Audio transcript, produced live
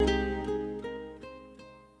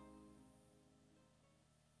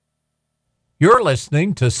You're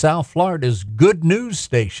listening to South Florida's good news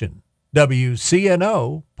station,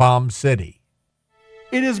 WCNO Palm City.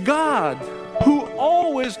 It is God who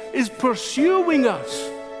always is pursuing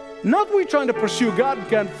us. Not we trying to pursue God and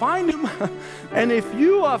can't find Him. And if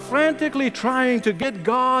you are frantically trying to get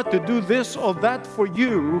God to do this or that for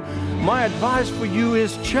you, my advice for you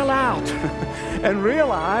is chill out and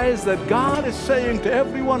realize that God is saying to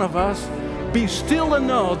every one of us, be still and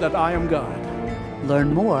know that I am God.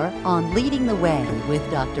 Learn more on Leading the Way with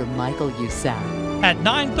Dr. Michael Youssef at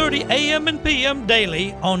 9:30 a.m. and p.m.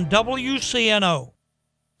 daily on WCNO.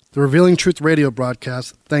 The Revealing Truth radio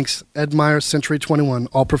broadcast thanks Ed Meyer, Century 21,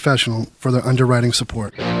 All Professional, for their underwriting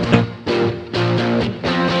support.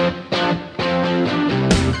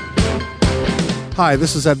 Hi,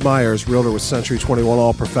 this is Ed Myers, Realtor with Century 21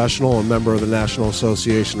 All Professional and member of the National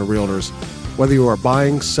Association of Realtors. Whether you are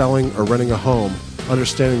buying, selling, or renting a home,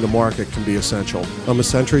 understanding the market can be essential. I'm a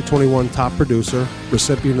Century 21 top producer,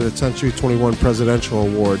 recipient of the Century 21 Presidential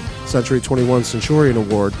Award, Century 21 Centurion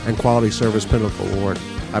Award, and Quality Service Pinnacle Award.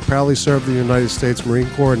 I proudly served the United States Marine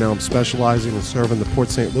Corps, and now I'm specializing in serving the Port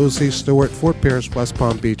St. Lucie, Stewart, Fort Pierce, West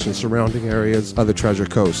Palm Beach, and surrounding areas of the Treasure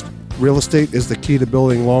Coast. Real estate is the key to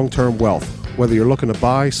building long-term wealth, whether you're looking to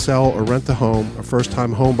buy, sell, or rent a home, a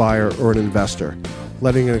first-time home buyer, or an investor.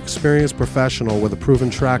 Letting an experienced professional with a proven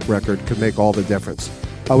track record could make all the difference.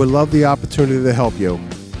 I would love the opportunity to help you.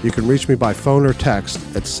 You can reach me by phone or text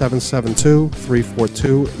at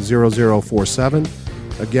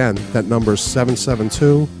 772-342-0047. Again, that number is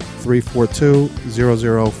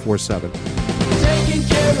 772-342-0047. Taking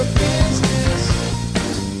care of business.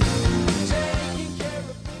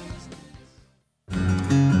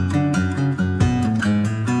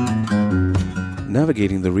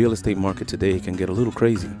 Navigating the real estate market today can get a little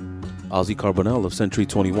crazy. Ozzy Carbonell of Century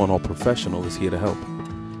 21 All Professional is here to help.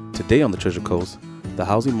 Today on the Treasure Coast, the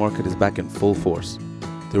housing market is back in full force.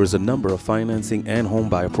 There is a number of financing and home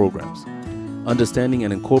buyer programs. Understanding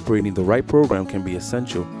and incorporating the right program can be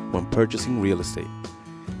essential when purchasing real estate.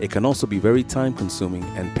 It can also be very time-consuming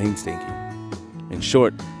and painstaking. In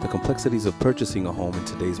short, the complexities of purchasing a home in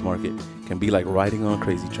today's market can be like riding on a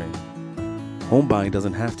crazy train. Home buying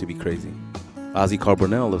doesn't have to be crazy. Ozzy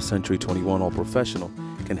Carbonell of Century 21 All Professional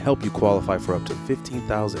can help you qualify for up to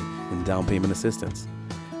 $15,000 in down payment assistance.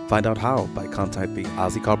 Find out how by contacting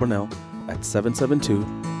Ozzy Carbonell at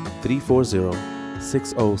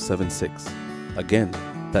 772-340-6076. Again,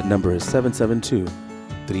 that number is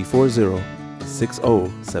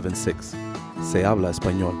 772-340-6076. Se habla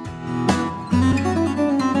español.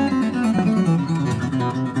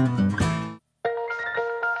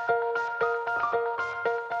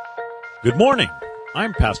 Good morning.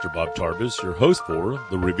 I'm Pastor Bob Tarbus, your host for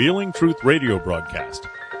the Revealing Truth radio broadcast.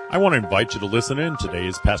 I want to invite you to listen in today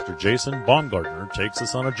as Pastor Jason Baumgartner takes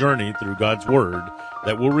us on a journey through God's Word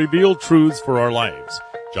that will reveal truths for our lives.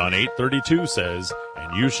 John 8:32 says,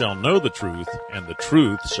 "And you shall know the truth, and the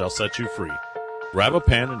truth shall set you free." Grab a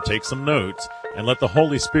pen and take some notes, and let the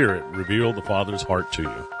Holy Spirit reveal the Father's heart to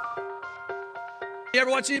you. You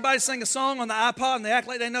ever watch anybody sing a song on the iPod and they act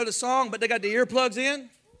like they know the song, but they got the earplugs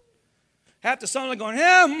in? Half the song they're going,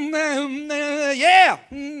 yeah,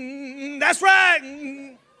 that's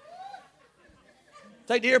right.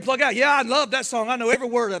 Take the earplug out. Yeah, I love that song. I know every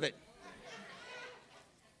word of it.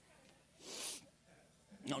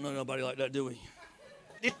 Don't know nobody like that, do we?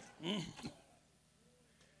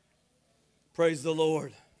 Praise the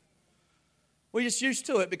Lord. We're just used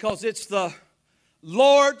to it because it's the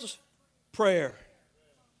Lord's Prayer.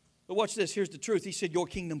 But watch this. Here's the truth. He said, your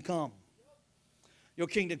kingdom come. Your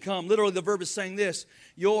kingdom come. Literally, the verb is saying this.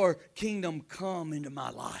 Your kingdom come into my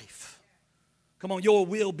life. Come on, your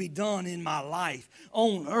will be done in my life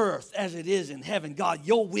on earth as it is in heaven. God,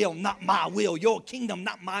 your will, not my will. Your kingdom,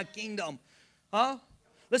 not my kingdom. Huh?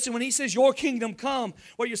 Listen, when he says your kingdom come,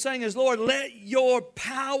 what you're saying is, Lord, let your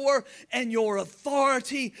power and your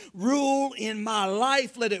authority rule in my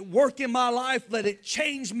life. Let it work in my life. Let it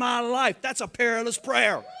change my life. That's a perilous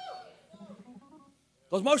prayer.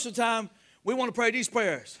 Because most of the time, we want to pray these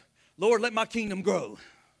prayers. Lord, let my kingdom grow.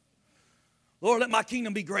 Lord, let my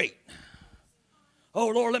kingdom be great. Oh,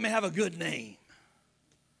 Lord, let me have a good name.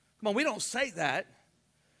 Come on, we don't say that,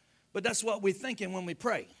 but that's what we're thinking when we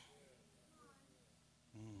pray.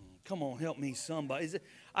 Come on, help me, somebody.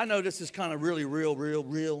 I know this is kind of really real,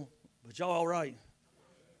 but y'all all right?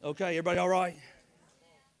 Okay, everybody all right?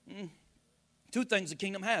 Two things the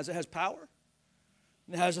kingdom has. It has power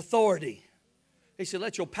and it has authority. He said,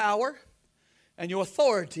 let your power and your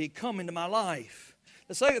authority come into my life.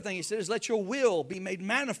 The second thing he said is, let your will be made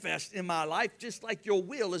manifest in my life, just like your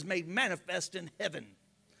will is made manifest in heaven.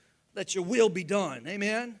 Let your will be done.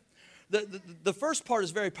 Amen. the first part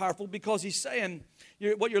is very powerful because he's saying,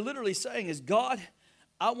 what you're literally saying is, God,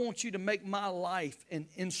 I want you to make my life an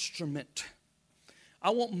instrument. I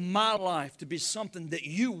want my life to be something that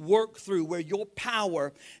you work through where your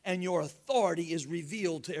power and your authority is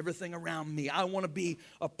revealed to everything around me. I want to be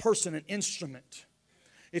a person, an instrument.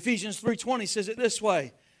 Ephesians 3:20 says it this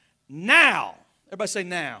way. Now. Everybody say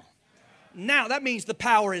now. Now. That means the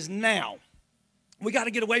power is now. We got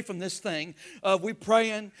to get away from this thing of we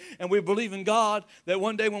praying and we believe in God that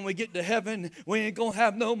one day when we get to heaven, we ain't going to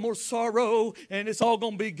have no more sorrow and it's all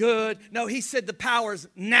going to be good. No, he said the power's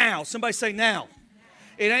now. Somebody say now.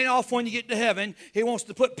 It ain't off when you get to heaven. He wants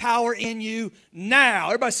to put power in you now.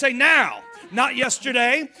 Everybody say now. Not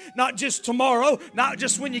yesterday, not just tomorrow, not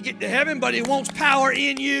just when you get to heaven, but he wants power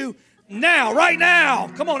in you now, right now.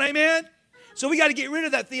 Come on, amen. So we got to get rid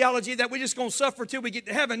of that theology that we're just going to suffer till we get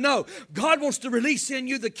to heaven. No, God wants to release in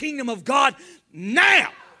you the kingdom of God now.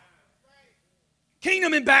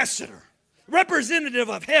 Kingdom ambassador, representative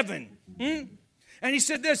of heaven. And he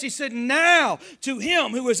said this, he said, now to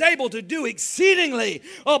him who is able to do exceedingly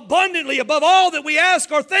abundantly above all that we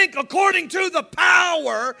ask or think according to the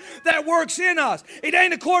power that works in us. It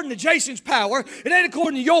ain't according to Jason's power. It ain't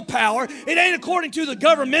according to your power. It ain't according to the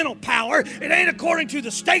governmental power. It ain't according to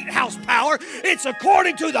the state house power. It's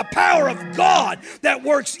according to the power of God that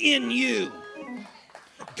works in you.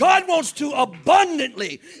 God wants to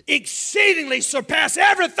abundantly, exceedingly surpass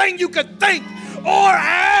everything you could think or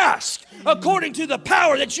ask according to the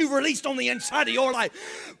power that you've released on the inside of your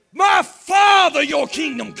life. My Father, your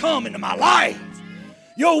kingdom come into my life.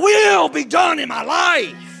 Your will be done in my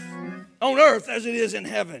life on earth as it is in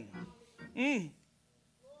heaven.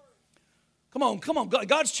 Come on, come on.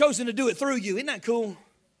 God's chosen to do it through you. Isn't that cool?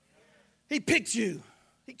 He picked you.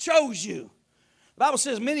 He chose you. The Bible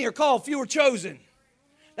says many are called, few are chosen.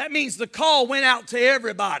 That means the call went out to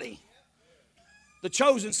everybody. The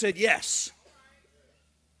chosen said yes.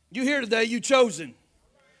 You here today, you chosen.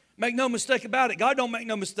 Make no mistake about it. God don't make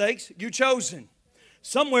no mistakes. You chosen.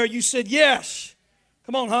 Somewhere you said yes.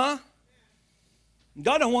 Come on, huh?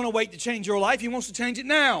 God don't want to wait to change your life. He wants to change it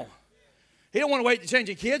now. He don't want to wait to change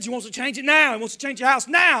your kids. He wants to change it now. He wants to change your house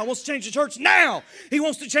now. He wants to change the church now. He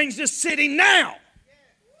wants to change this city now.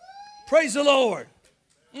 Praise the Lord.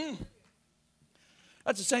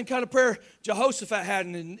 That's the same kind of prayer Jehoshaphat had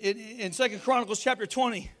in 2 Chronicles chapter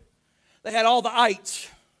 20. They had all the ites,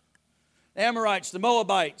 the Amorites, the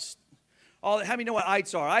Moabites. How many know what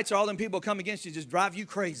ites are? Ites are all them people who come against you just drive you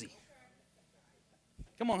crazy.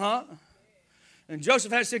 Come on, huh? And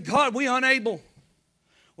Jehoshaphat said, God, we unable.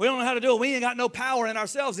 We don't know how to do it. We ain't got no power in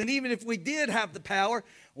ourselves. And even if we did have the power,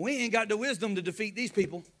 we ain't got the wisdom to defeat these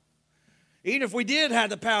people. Even if we did have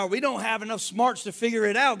the power, we don't have enough smarts to figure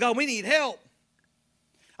it out. God, we need help.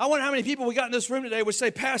 I wonder how many people we got in this room today would say,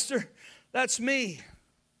 Pastor, that's me.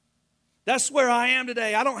 That's where I am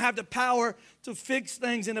today. I don't have the power to fix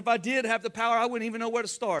things. And if I did have the power, I wouldn't even know where to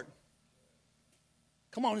start.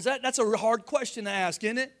 Come on, that's a hard question to ask,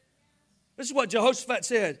 isn't it? This is what Jehoshaphat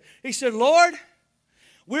said. He said, Lord,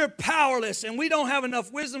 we're powerless and we don't have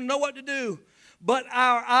enough wisdom to know what to do. But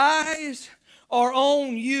our eyes are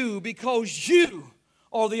on you because you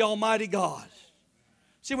are the Almighty God.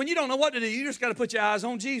 See, when you don't know what to do, you just got to put your eyes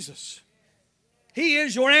on Jesus. He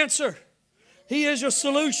is your answer. He is your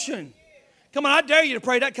solution. Come on, I dare you to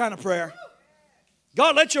pray that kind of prayer.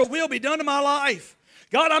 God, let your will be done in my life.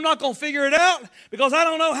 God, I'm not going to figure it out because I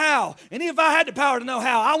don't know how. And if I had the power to know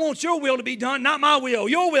how, I want your will to be done, not my will.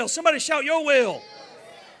 Your will. Somebody shout your will.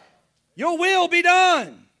 Your will be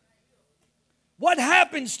done. What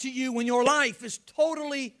happens to you when your life is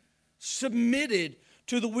totally submitted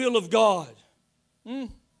to the will of God?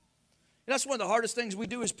 And that's one of the hardest things we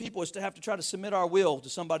do as people is to have to try to submit our will to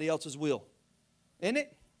somebody else's will. Isn't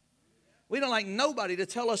it? We don't like nobody to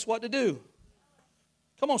tell us what to do.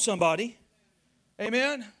 Come on, somebody.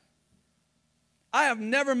 Amen. I have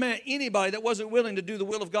never met anybody that wasn't willing to do the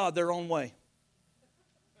will of God their own way.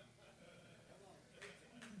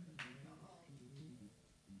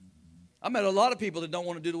 I met a lot of people that don't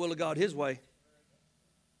want to do the will of God His way.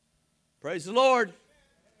 Praise the Lord.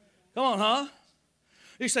 Come on, huh?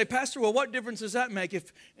 You say, Pastor, well, what difference does that make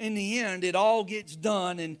if in the end it all gets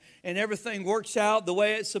done and everything works out the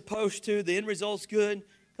way it's supposed to, the end result's good?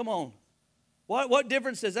 Come on. What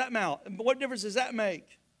difference does that make? What difference does that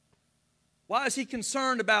make? Why is He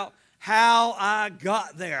concerned about how I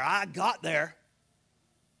got there? I got there.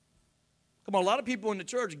 Come on, a lot of people in the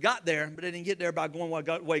church got there, but they didn't get there by going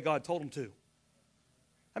the way God told them to.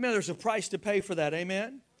 I mean, there's a price to pay for that,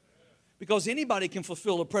 amen? Because anybody can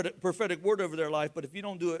fulfill a prophetic word over their life, but if you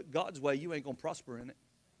don't do it God's way, you ain't going to prosper in it.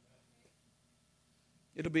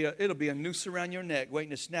 It'll be a noose around your neck,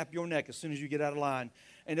 waiting to snap your neck as soon as you get out of line.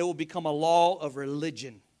 And it will become a law of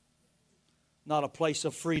religion, not a place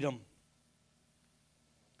of freedom.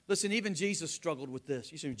 Listen, even Jesus struggled with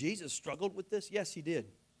this. You say, Jesus struggled with this? Yes, he did.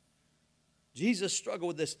 Jesus struggled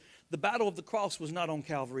with this. The battle of the cross was not on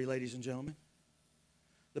Calvary, ladies and gentlemen.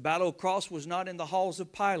 The battle of the cross was not in the halls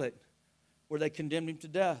of Pilate, where they condemned him to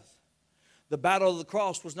death. The battle of the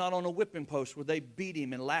cross was not on a whipping post where they beat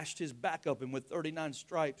him and lashed his back open with 39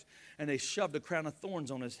 stripes and they shoved a crown of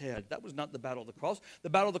thorns on his head. That was not the battle of the cross. The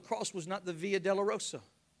battle of the cross was not the Via Dolorosa.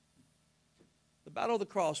 The battle of the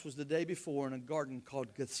cross was the day before in a garden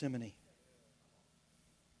called Gethsemane,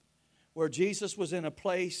 where Jesus was in a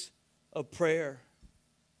place of prayer.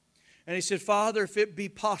 And he said, Father, if it be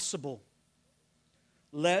possible,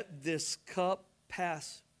 let this cup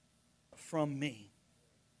pass from me.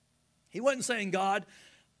 He wasn't saying, God,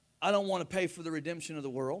 I don't want to pay for the redemption of the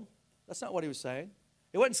world. That's not what he was saying.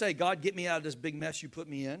 He wasn't saying, God, get me out of this big mess you put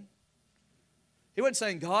me in. He wasn't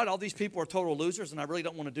saying, God, all these people are total losers and I really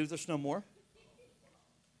don't want to do this no more.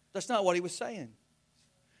 That's not what he was saying.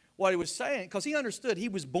 What he was saying, because he understood he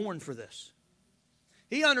was born for this.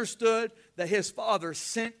 He understood that his Father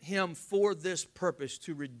sent him for this purpose,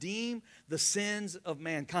 to redeem the sins of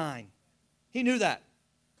mankind. He knew that.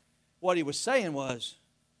 What he was saying was,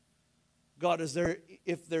 God,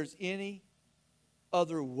 if there's any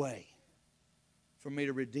other way for me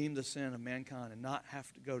to redeem the sin of mankind and not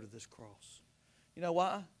have to go to this cross. You know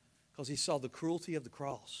why? Because he saw the cruelty of the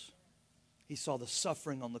cross. He saw the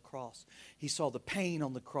suffering on the cross. He saw the pain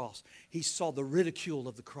on the cross. He saw the ridicule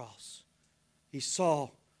of the cross. He saw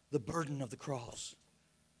the burden of the cross.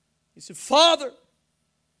 He said, Father,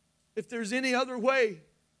 if there's any other way,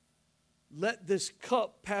 let this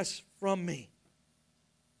cup pass from me.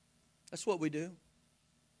 That's what we do.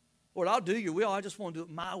 Lord, I'll do your will. I just want to do it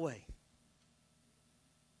my way.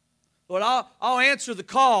 Lord, I'll answer the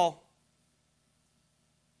call,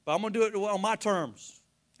 but I'm going to do it on my terms.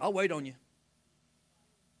 I'll wait on you.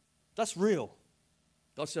 That's real.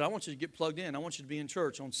 God said, I want you to get plugged in. I want you to be in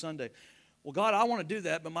church on Sunday. Well, God, I want to do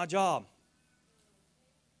that, but my job.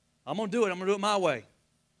 I'm going to do it. I'm going to do it my way.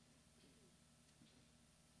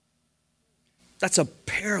 That's a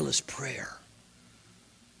perilous prayer.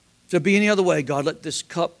 If there be any other way, God, let this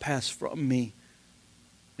cup pass from me.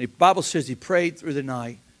 The Bible says he prayed through the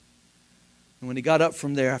night. And when he got up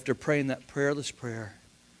from there after praying that perilous prayer,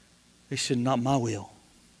 he said, not my will.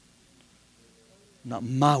 Not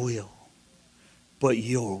my will, but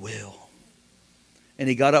your will. And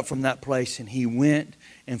he got up from that place and he went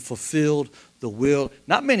and fulfilled the will.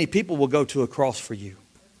 Not many people will go to a cross for you.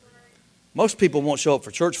 Most people won't show up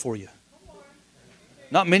for church for you.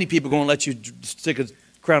 Not many people are going to let you stick a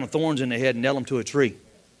crown of thorns in their head and nail them to a tree.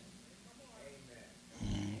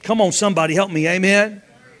 Come on, somebody, help me. Amen.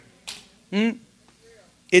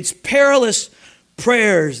 It's perilous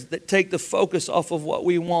prayers that take the focus off of what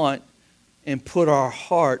we want and put our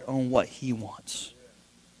heart on what he wants.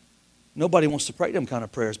 Nobody wants to pray them kind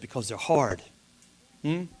of prayers because they're hard.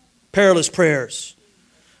 Perilous prayers.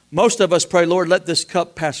 Most of us pray, Lord, let this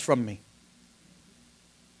cup pass from me.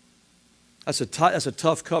 That's a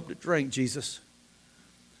tough cup to drink, Jesus.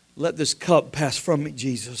 Let this cup pass from me,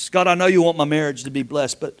 Jesus. God, I know you want my marriage to be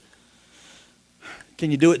blessed, but can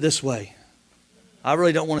you do it this way? I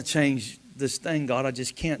really don't want to change this thing, God. I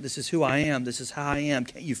just can't. This is who I am. This is how I am.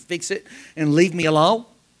 Can't you fix it and leave me alone?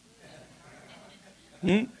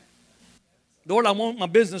 Lord, I want my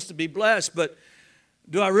business to be blessed, but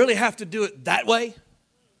do I really have to do it that way?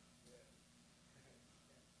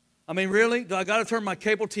 I mean, really? Do I got to turn my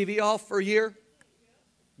cable TV off for a year?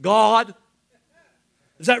 God,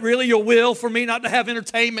 is that really your will for me not to have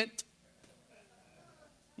entertainment?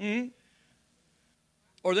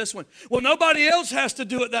 Or this one. Well, nobody else has to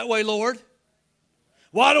do it that way, Lord.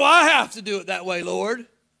 Why do I have to do it that way, Lord?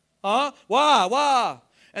 Huh? Why?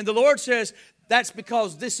 And the Lord says, that's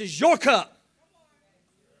because this is your cup.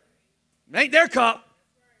 It ain't their cup.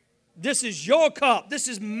 This is your cup. This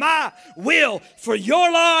is my will for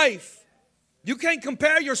your life. You can't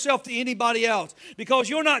compare yourself to anybody else because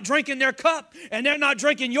you're not drinking their cup and they're not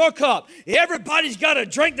drinking your cup. Everybody's got to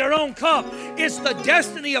drink their own cup. It's the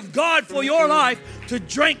destiny of God for your life to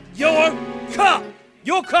drink your cup.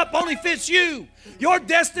 Your cup only fits you. Your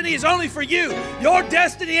destiny is only for you. Your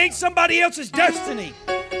destiny ain't somebody else's destiny.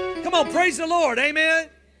 Come on, praise the Lord. Amen.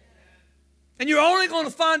 And you're only going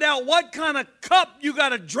to find out what kind of cup you got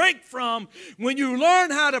to drink from when you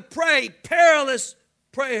learn how to pray perilous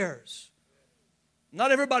prayers.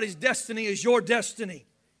 Not everybody's destiny is your destiny.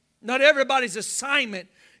 Not everybody's assignment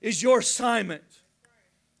is your assignment.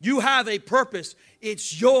 You have a purpose.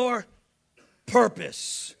 It's your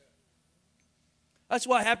purpose. That's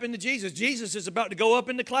what happened to Jesus. Jesus is about to go up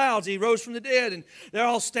in the clouds. He rose from the dead, and they're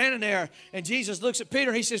all standing there. And Jesus looks at Peter,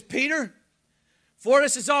 and he says, Peter, before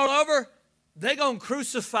this is all over, they're going to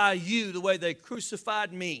crucify you the way they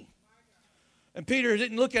crucified me. And Peter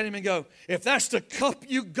didn't look at him and go, if that's the cup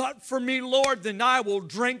you got for me, Lord, then I will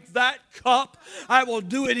drink that cup. I will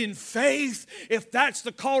do it in faith if that's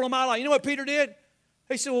the call of my life. You know what Peter did?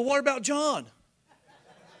 He said, well, what about John?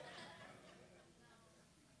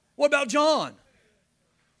 What about John?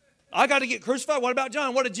 I got to get crucified. What about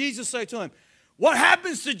John? What did Jesus say to him? What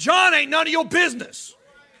happens to John ain't none of your business.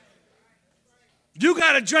 You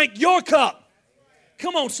got to drink your cup.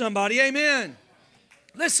 Come on, somebody. Amen.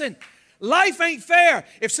 Listen. Life ain't fair.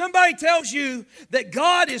 If somebody tells you that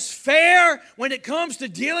God is fair when it comes to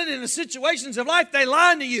dealing in the situations of life, they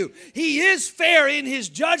lying to you. He is fair in His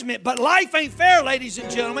judgment, but life ain't fair, ladies and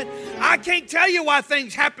gentlemen. I can't tell you why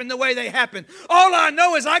things happen the way they happen. All I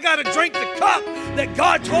know is I got to drink the cup that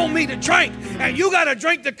God told me to drink, and you got to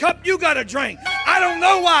drink the cup you got to drink. I don't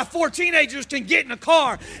know why 4 teenagers can get in a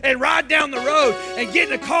car and ride down the road and get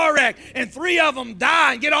in a car wreck, and 3 of them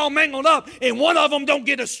die and get all mangled up, and 1 of them don't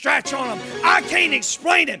get a scratch on them. I can't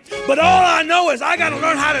explain it, but all I know is I got to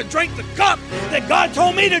learn how to drink the cup that God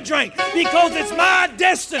told me to drink because it's my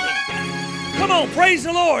destiny. Come on, praise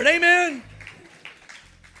the Lord. Amen.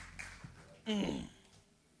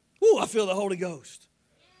 Ooh, I feel the Holy Ghost.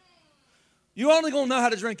 You're only going to know how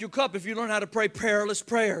to drink your cup if you learn how to pray perilous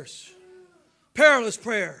prayers. Perilous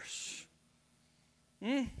prayers.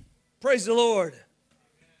 Praise the Lord.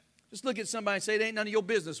 Just look at somebody and say, it ain't none of your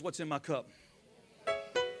business what's in my cup.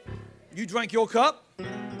 You drank your cup,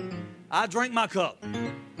 I drank my cup.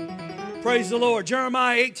 Praise the Lord.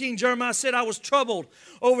 Jeremiah 18, Jeremiah said, I was troubled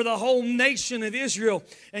over the whole nation of Israel.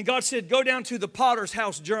 And God said, go down to the potter's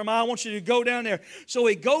house, Jeremiah. I want you to go down there. So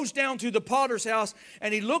he goes down to the potter's house,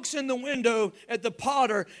 and he looks in the window at the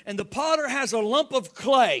potter, and the potter has a lump of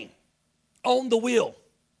clay on the wheel.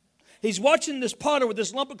 He's watching this potter with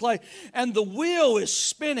this lump of clay, and the wheel is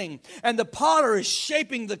spinning, and the potter is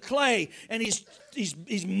shaping the clay, and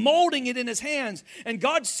he's molding it in his hands. And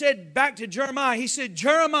God said back to Jeremiah, He said,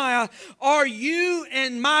 Jeremiah, are you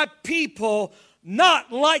and my people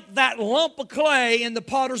not like that lump of clay in the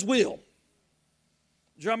potter's wheel?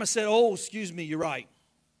 Jeremiah said, oh, excuse me, you're right.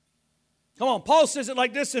 Come on, Paul says it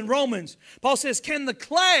like this in Romans. Paul says, can the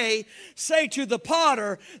clay say to the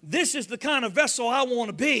potter, this is the kind of vessel I want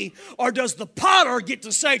to be? Or does the potter get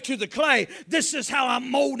to say to the clay, this is how I'm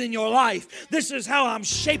molding your life. This is how I'm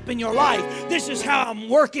shaping your life. This is how I'm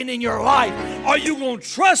working in your life. Are you going to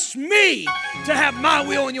trust me to have my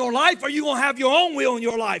will in your life? Or are you going to have your own will in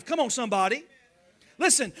your life? Come on, somebody.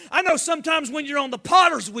 Listen, I know sometimes when you're on the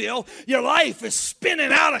potter's wheel, your life is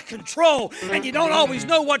spinning out of control and you don't always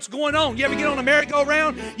know what's going on. You ever get on a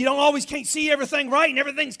merry-go-round? You can't see everything right and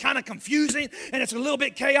everything's kind of confusing and it's a little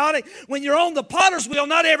bit chaotic. When you're on the potter's wheel,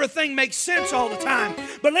 not everything makes sense all the time.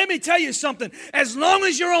 But let me tell you something. As long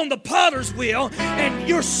as you're on the potter's wheel and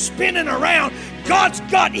you're spinning around, God's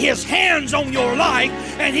got His hands on your life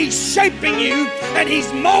and He's shaping you and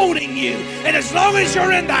He's molding you. And as long as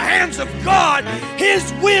you're in the hands of God,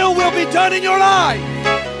 His will be done in your life.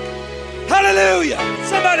 Hallelujah.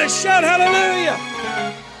 Somebody shout hallelujah.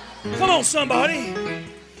 Come on, somebody.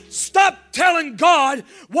 Stop telling God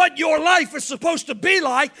what your life is supposed to be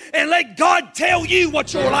like and let God tell you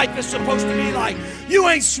what your life is supposed to be like. You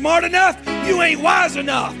ain't smart enough. You ain't wise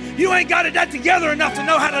enough. You ain't got it that together enough to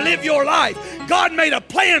know how to live your life. God made a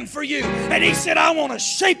plan for you, and He said, I want to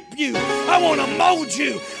shape you. I want to mold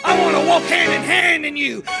you. I want to walk hand in hand in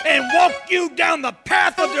you and walk you down the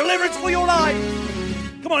path of deliverance for your life.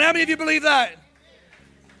 Come on, how many of you believe that?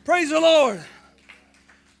 Praise the Lord.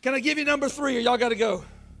 Can I give you number 3 or y'all got to go?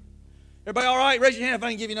 Everybody all right? Raise your hand if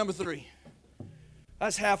I can give you number 3.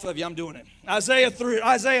 That's half of you. I'm doing it. Isaiah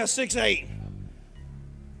 6:8.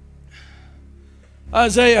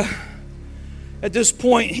 Isaiah, at this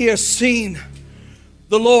point, he has seen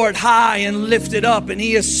the Lord high and lifted up, and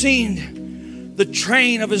he has seen the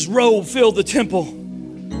train of his robe fill the temple.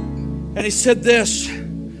 And he said this,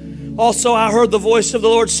 also I heard the voice of the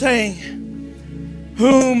Lord saying,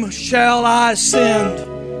 whom shall I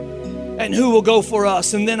send, and who will go for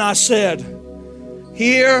us? And then I said,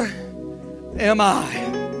 here am I.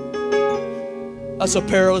 That's a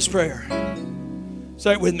perilous prayer.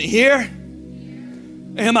 Say it with me. Here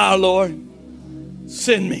am I, Lord.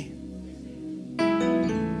 Send me.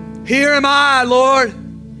 Here am I, Lord.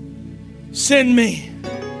 Send me.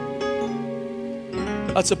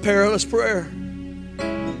 That's a perilous prayer.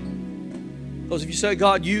 Because if you say,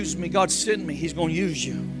 God, use me, God, send me, He's going to use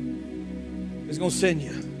you. He's going to send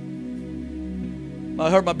you. I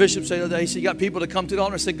heard my bishop say the other day, he said, you got people that come to the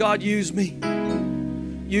altar and say, God, use me.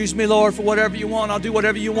 Use me, Lord, for whatever you want. I'll do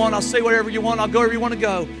whatever you want. I'll say whatever you want. I'll go wherever you want to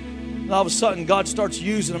go. And all of a sudden, God starts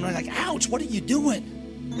using them. And I'm like, ouch, what are you doing?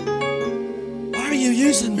 Why are you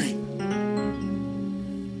using me?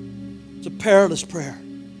 It's a perilous prayer.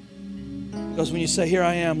 Because when you say, here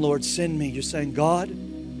I am, Lord, send me, you're saying, God,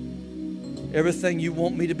 everything you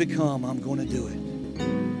want me to become, I'm going to do it.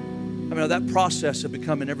 I mean, that process of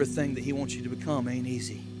becoming everything that He wants you to become ain't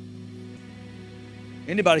easy.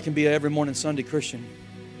 Anybody can be an every morning Sunday Christian.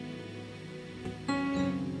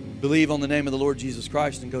 Believe on the name of the Lord Jesus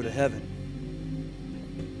Christ and go to heaven.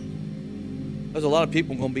 There's a lot of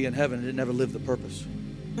people going to be in heaven and didn't ever live the purpose.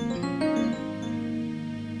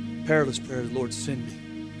 Perilous prayer, Lord, send me.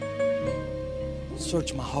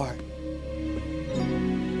 Search my heart.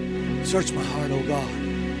 Search my heart, oh God.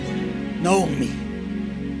 Know me.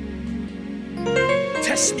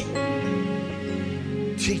 Test me.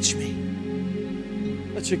 Teach me.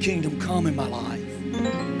 Let your kingdom come in my life.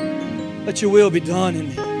 Let your will be done in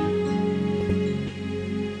me.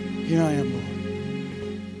 Here I am,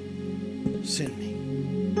 Lord. Send me.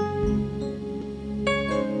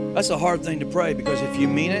 That's a hard thing to pray, because if you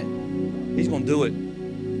mean it, He's going to do it.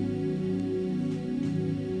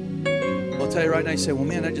 Well, I'll tell you right now, you say, well,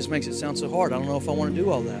 man, that just makes it sound so hard. I don't know if I want to do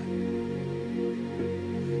all that.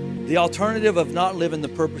 The alternative of not living the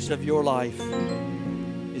purpose of your life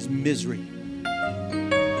is misery.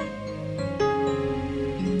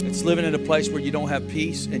 It's living in a place where you don't have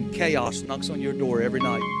peace and chaos knocks on your door every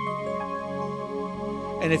night.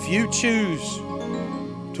 And if you choose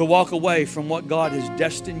to walk away from what God has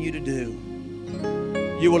destined you to do,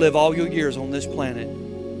 you will live all your years on this planet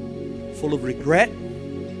full of regret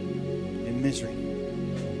and misery.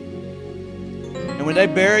 And when they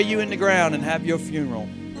bury you in the ground and have your funeral,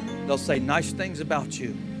 they'll say nice things about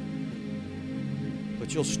you,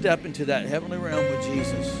 but you'll step into that heavenly realm with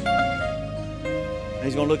Jesus. And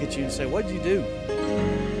He's going to look at you and say, what did you do?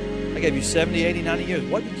 I gave you 70, 80, 90 years.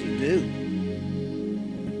 What did you do?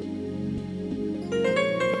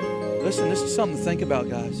 Listen, this is something to think about,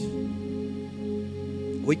 guys.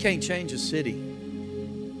 We can't change a city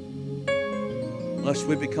unless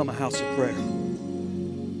we become a house of prayer.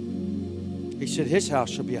 He said His house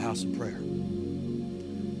shall be a house of prayer.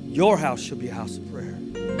 Your house shall be a house of prayer.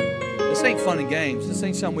 This ain't fun and games. This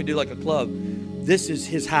ain't something we do like a club. This is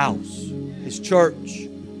His house, His church.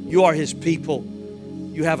 You are His people.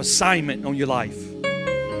 You have assignment on your life.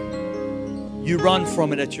 You run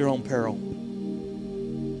from it at your own peril.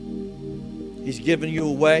 He's given you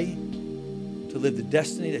a way to live the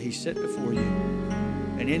destiny that He set before you.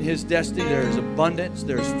 And in His destiny, there is abundance,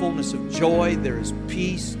 there is fullness of joy, there is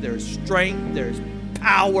peace, there is strength, there is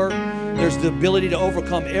power, there's the ability to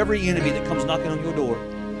overcome every enemy that comes knocking on your door.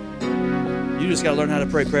 You just got to learn how to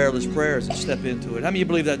pray perilous prayers and step into it. How many of you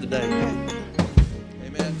believe that today?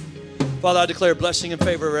 Amen. Father, I declare blessing and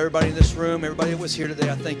favor of everybody in this room, everybody that was here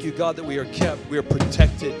today. I thank you, God, that we are kept, we are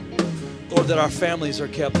protected. Lord, that our families are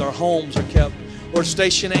kept, our homes are kept. Lord,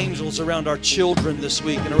 station angels around our children this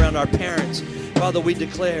week and around our parents. Father, we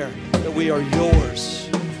declare that we are yours.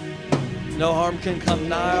 No harm can come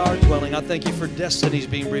nigh our dwelling. I thank you for destinies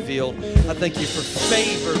being revealed. I thank you for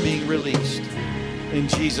favor being released. In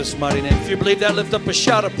Jesus' mighty name. If you believe that, lift up a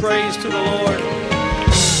shout of praise to the Lord.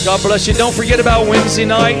 God bless you. Don't forget about Wednesday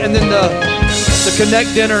night and then the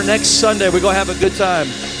Connect dinner next Sunday. We're going to have a good time.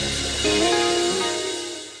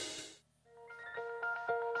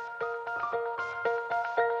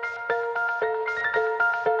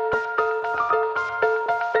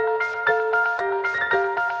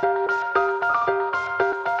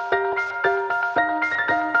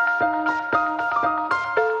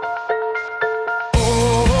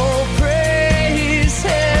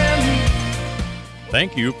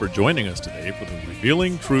 Thank you for joining us today for the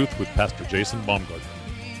Revealing Truth with Pastor Jason Baumgartner.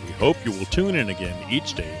 We hope you will tune in again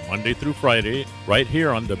each day, Monday through Friday, right here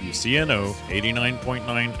on WCNO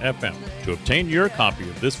 89.9 FM. To obtain your copy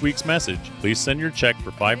of this week's message, please send your check for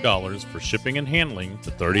 $5 for shipping and handling to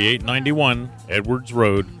 3891 Edwards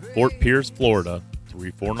Road, Fort Pierce, Florida,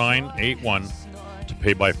 34981. To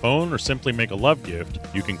pay by phone or simply make a love gift,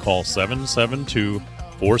 you can call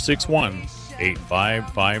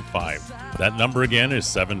 772-461-8555. That number again is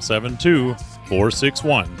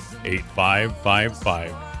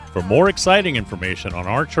 772-461-8555. For more exciting information on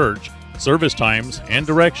our church, service times, and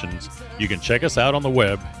directions, you can check us out on the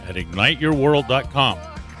web at igniteyourworld.com.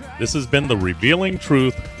 This has been The Revealing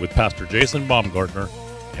Truth with Pastor Jason Baumgartner,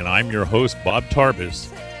 and I'm your host, Bob Tarbis.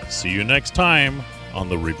 See you next time on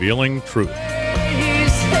The Revealing Truth.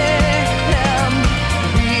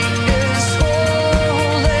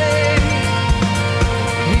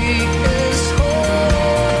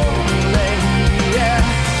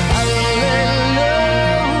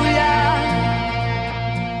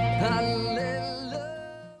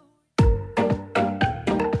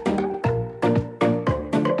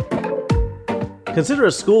 Consider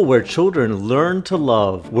a school where children learn to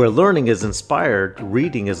love, where learning is inspired,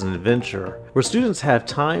 reading is an adventure, where students have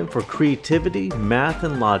time for creativity, math,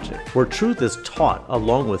 and logic, where truth is taught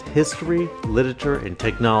along with history, literature, and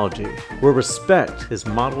technology, where respect is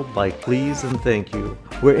modeled by please and thank you,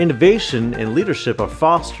 where innovation and leadership are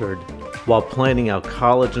fostered while planning out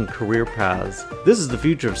college and career paths. This is the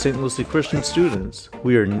future of St. Lucie Christian students.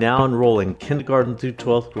 We are now enrolling kindergarten through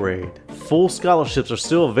 12th grade. Full scholarships are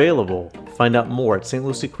still available. Find out more at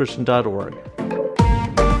stluciechristian.org.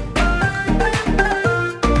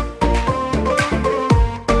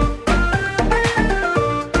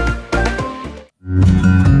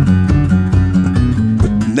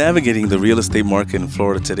 Navigating the real estate market in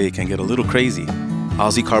Florida today can get a little crazy.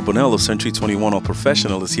 Ozzy Carbonell of Century 21 All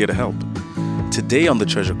Professional is here to help. Today on the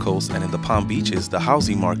Treasure Coast and in the Palm Beaches, the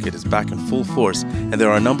housing market is back in full force and there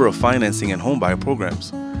are a number of financing and homebuyer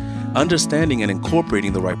programs. Understanding and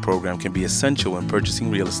incorporating the right program can be essential when purchasing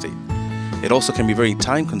real estate. It also can be very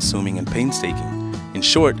time-consuming and painstaking. In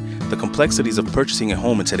short, the complexities of purchasing a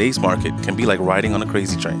home in today's market can be like riding on a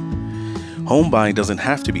crazy train. Home buying doesn't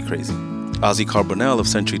have to be crazy. Ozzy Carbonell of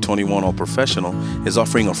Century 21 All Professional is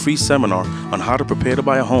offering a free seminar on how to prepare to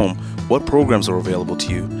buy a home, what programs are available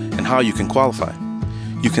to you, and how you can qualify.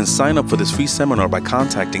 You can sign up for this free seminar by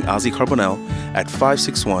contacting Ozzy Carbonell at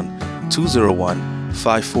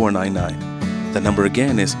 561-201-5499. The number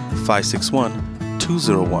again is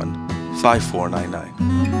 561-201-5499.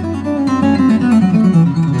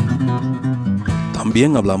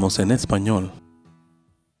 También hablamos en español.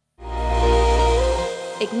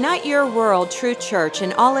 Ignite Your World True Church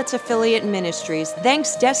and all its affiliate ministries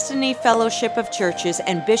thanks Destiny Fellowship of Churches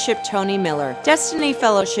and Bishop Tony Miller. Destiny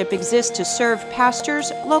Fellowship exists to serve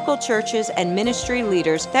pastors, local churches, and ministry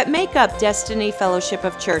leaders that make up Destiny Fellowship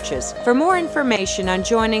of Churches. For more information on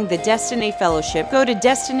joining the Destiny Fellowship, go to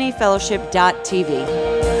destinyfellowship.tv.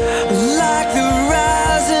 Like the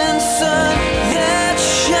rising sun that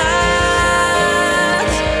shines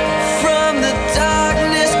from the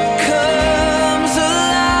darkness comes alive.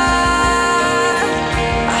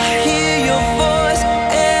 I hear your voice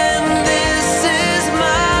and this is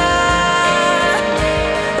my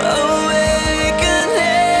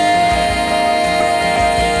awakening.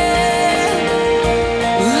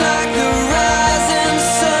 Like the rising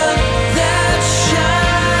sun that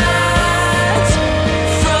shines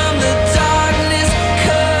from the darkness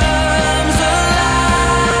comes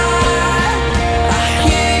alive. I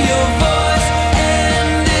hear your voice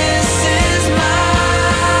and this is my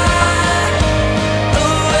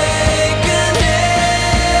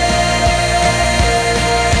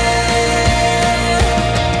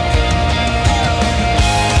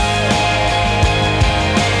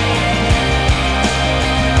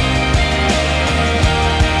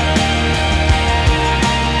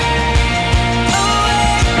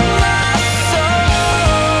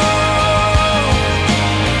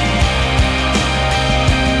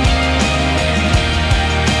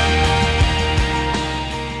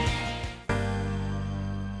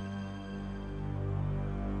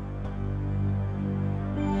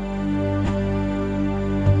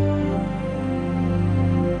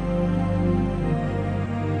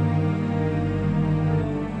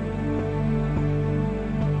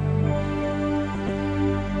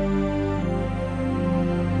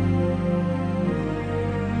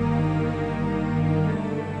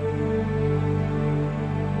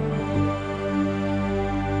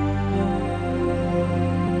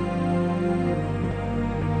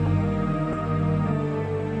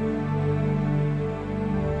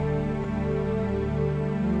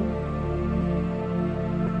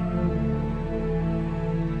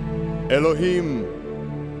אלוהים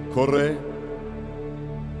קורא,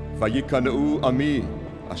 ויקנאו עמי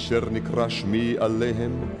אשר נקרא שמי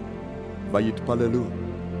עליהם, ויתפללו,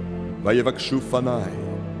 ויבקשו פניי,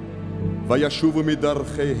 וישובו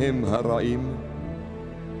מדרכיהם הרעים,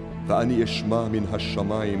 ואני אשמע מן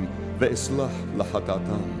השמיים, ואסלח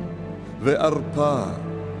לחטאתם, וארפא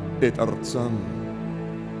את ארצם.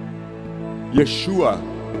 ישוע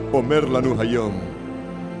אומר לנו היום,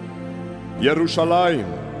 ירושלים,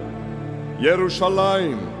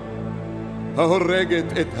 ירושלים, ההורגת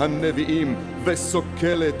את הנביאים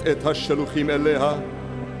וסוקלת את השלוחים אליה.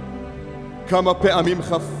 כמה פעמים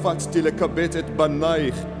חפצתי לקבץ את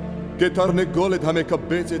בנייך, כתרנגולת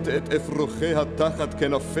המקבצת את אפרוחיה תחת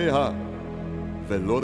כנפיה, ולא